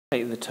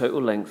Take the total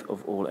length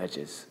of all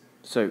edges.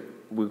 So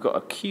we've got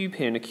a cube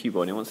here and a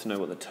cuboid, and it wants to know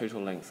what the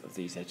total length of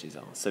these edges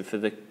are. So for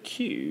the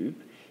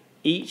cube,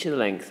 each of the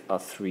lengths are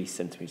 3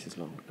 centimeters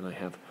long, and I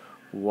have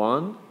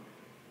 1,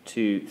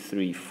 2,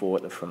 3, 4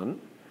 at the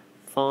front,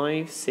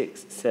 5,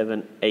 6,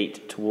 7,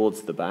 8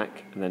 towards the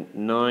back, and then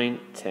 9,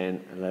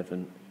 10,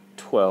 11,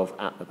 12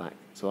 at the back.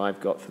 So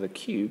I've got for the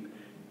cube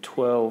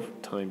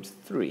 12 times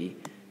 3,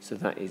 so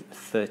that is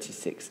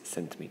 36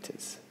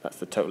 centimeters. That's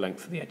the total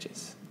length of the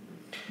edges.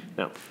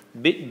 Now, a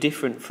bit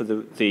different for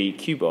the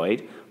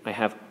cuboid. I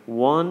have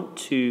 1,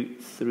 2,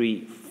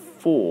 3,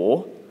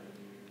 4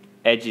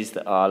 edges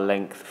that are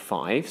length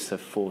 5, so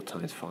 4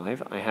 times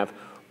 5. I have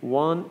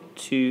 1,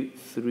 2,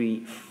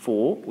 3,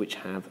 4, which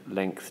have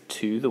length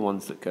 2, the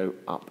ones that go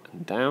up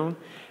and down.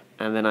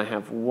 And then I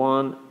have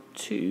 1,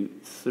 2,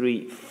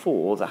 3,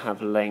 4 that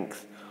have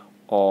length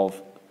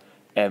of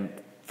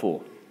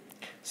 4.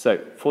 So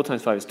 4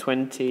 times 5 is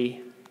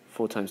 20,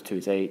 4 times 2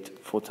 is 8,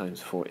 4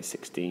 times 4 is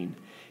 16.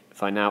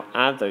 If I now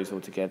add those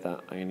all together,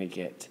 I'm going to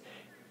get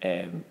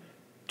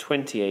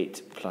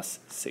 28 plus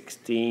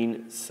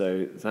 16,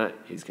 so that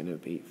is going to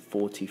be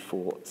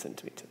 44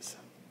 centimeters.